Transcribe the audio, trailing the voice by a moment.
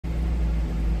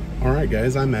All right,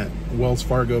 guys, I'm at Wells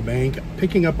Fargo Bank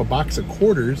picking up a box of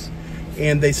quarters,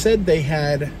 and they said they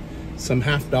had some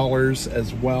 $50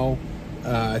 as well.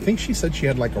 I think she said she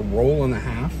had like a roll and a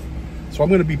half. So I'm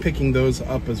going to be picking those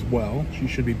up as well. She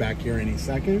should be back here any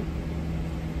second.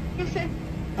 Yes, sir.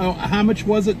 Oh, how much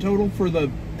was it total for the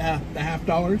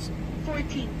 $50?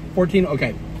 14. 14,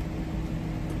 okay.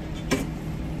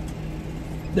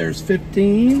 There's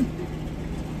 15.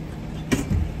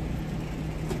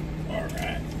 All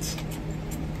right.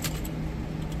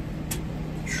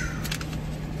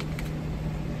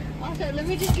 Also, let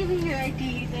me just give you your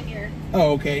IDs and your...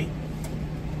 Oh, okay.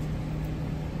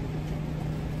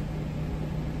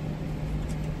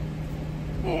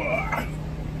 All right.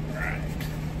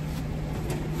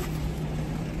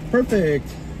 Perfect.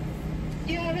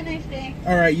 You have a nice day.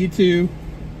 All right, you too.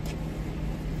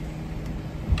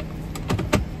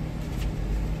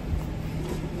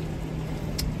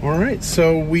 All right,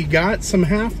 so we got some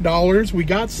 $50, we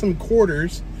got some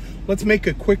quarters. Let's make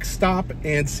a quick stop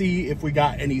and see if we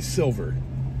got any silver.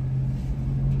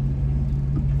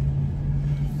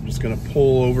 I'm just gonna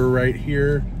pull over right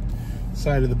here,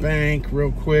 side of the bank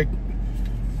real quick.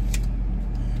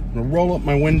 I'm gonna roll up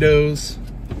my windows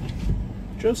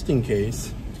just in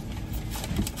case.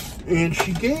 And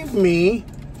she gave me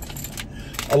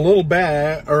a little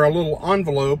bag or a little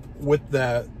envelope with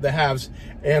the halves.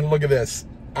 And look at this.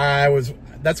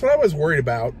 That's what I was worried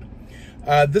about.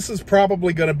 This is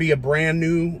probably going to be a brand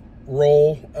new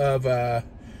roll of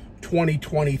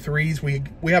 2023s.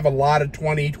 We have a lot of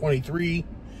 2023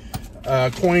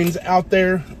 coins out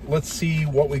there. Let's see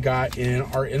what we got in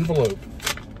our envelope.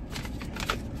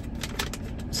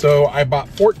 So I bought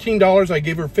 $14. I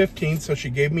gave her 15, so she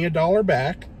gave me $1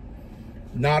 back.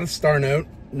 Not a star note,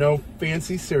 no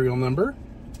fancy serial number.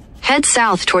 Head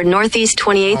south toward Northeast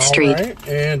 28th Street. All right.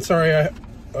 And sorry, I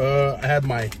had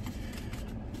my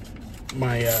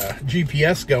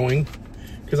GPS going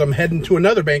because I'm heading to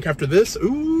another bank after this.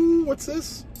 Ooh, what's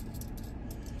this?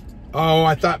 Oh,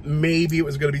 I thought maybe it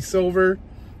was going to be silver,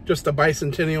 just a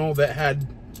bicentennial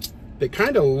that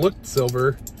kind of looked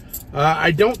silver.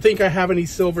 I don't think I have any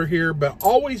silver here, but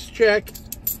always check.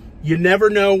 You never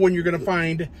know when you're going to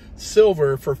find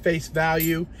silver for face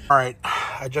value. All right,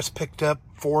 I just picked up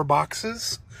 4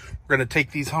 boxes. We're going to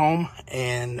take these home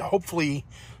and hopefully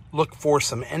look for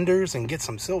some enders and get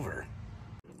some silver.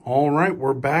 All right,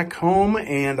 we're back home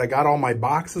and I got all my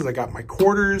boxes. I got my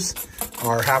quarters,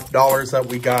 our $50 that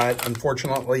we got.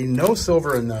 Unfortunately, no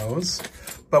silver in those,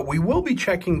 but we will be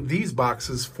checking these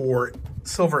boxes for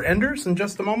silver enders in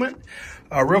just a moment.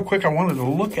 Real quick, I wanted to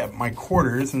look at my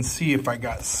quarters and see if I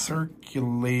got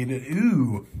circulated.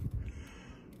 Ooh,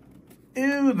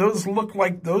 those look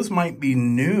like those might be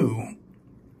new.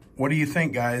 What do you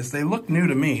think, guys? They look new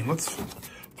to me. Let's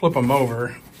flip them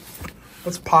over.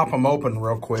 Let's pop them open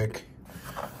real quick.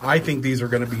 I think these are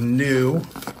going to be new.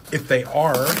 If they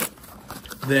are,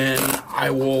 then I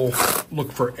will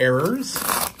look for errors.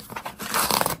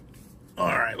 All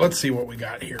right, let's see what we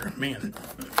got here. Man.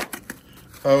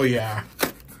 Oh, yeah.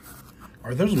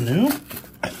 Are those new?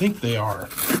 I think they are.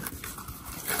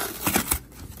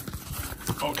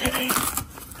 Okay.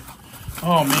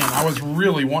 Oh, man, I was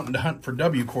really wanting to hunt for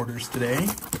W quarters today,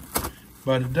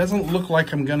 but it doesn't look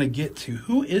like I'm going to get to.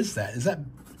 Who is that? Is that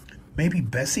maybe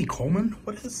Bessie Coleman?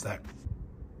 What is that?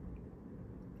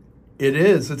 It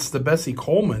is. It's the Bessie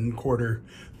Coleman quarter.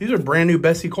 These are brand new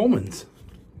Bessie Colemans.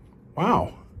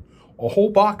 Wow. A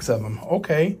whole box of them.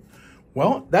 Okay.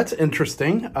 Well, that's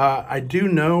interesting. I do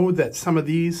know that some of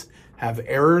these have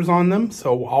errors on them,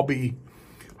 so I'll be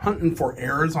hunting for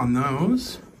errors on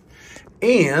those.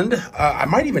 And I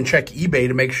might even check eBay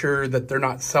to make sure that they're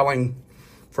not selling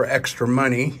for extra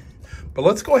money. But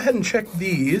let's go ahead and check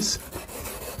these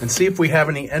and see if we have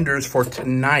any enders for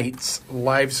tonight's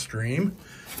live stream.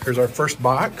 Here's our first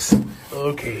box.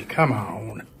 Okay, come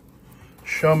on.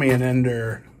 Show me an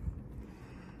ender.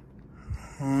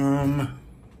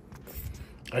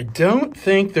 I don't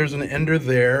think there's an ender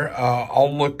there.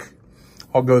 I'll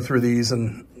go through these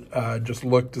and just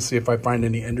look to see if I find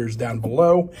any enders down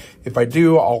below. If I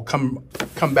do, I'll come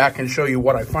back and show you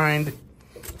what I find.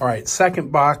 All right,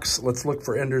 second box. Let's look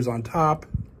for enders on top.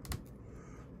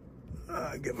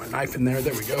 Get my knife in there.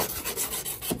 There we go.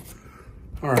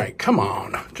 All right, come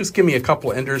on. Just give me a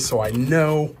couple enders so I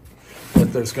know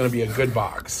that there's going to be a good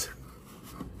box.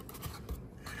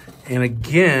 And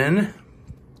again,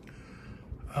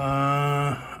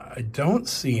 I don't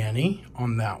see any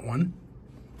on that one.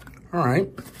 All right,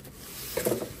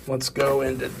 let's go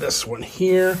into this one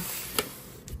here.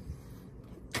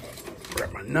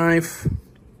 Grab my knife,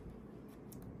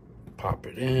 pop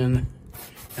it in,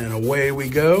 and away we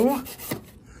go.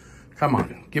 Come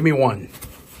on, give me one.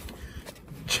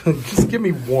 Just give me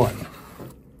one.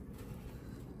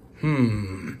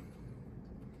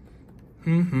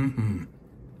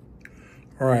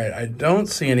 All right, I don't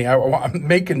see any. I'm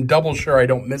making double sure I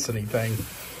don't miss anything,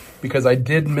 because I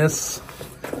did miss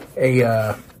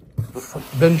a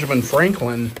Benjamin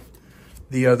Franklin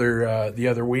the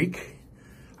other week.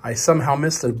 I somehow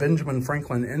missed a Benjamin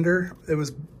Franklin ender. It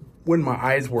was when my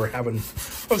eyes were I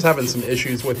was having some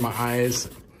issues with my eyes.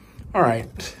 All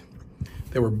right,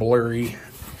 they were blurry.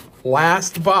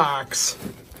 Last box.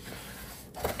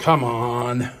 Come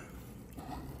on.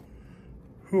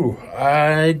 Whew,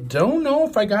 I don't know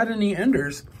if I got any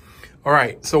enders. All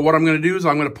right, so what I'm gonna do is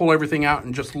I'm gonna pull everything out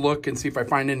and just look and see if I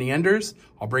find any enders.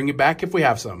 I'll bring you back if we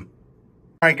have some.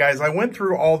 All right, guys, I went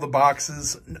through all the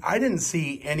boxes. I didn't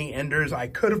see any enders. I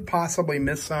could have possibly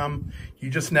missed some.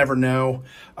 You just never know.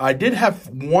 I did have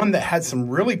one that had some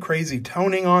really crazy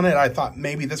toning on it. I thought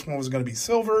maybe this one was gonna be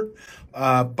silver,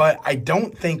 but I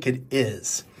don't think it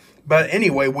is. But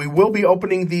anyway, we will be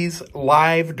opening these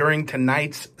live during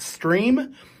tonight's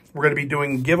stream. We're going to be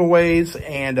doing giveaways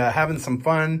and having some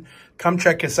fun. Come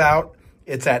check us out.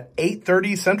 It's at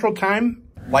 8:30 Central Time.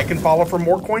 Like and follow for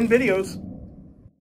more coin videos.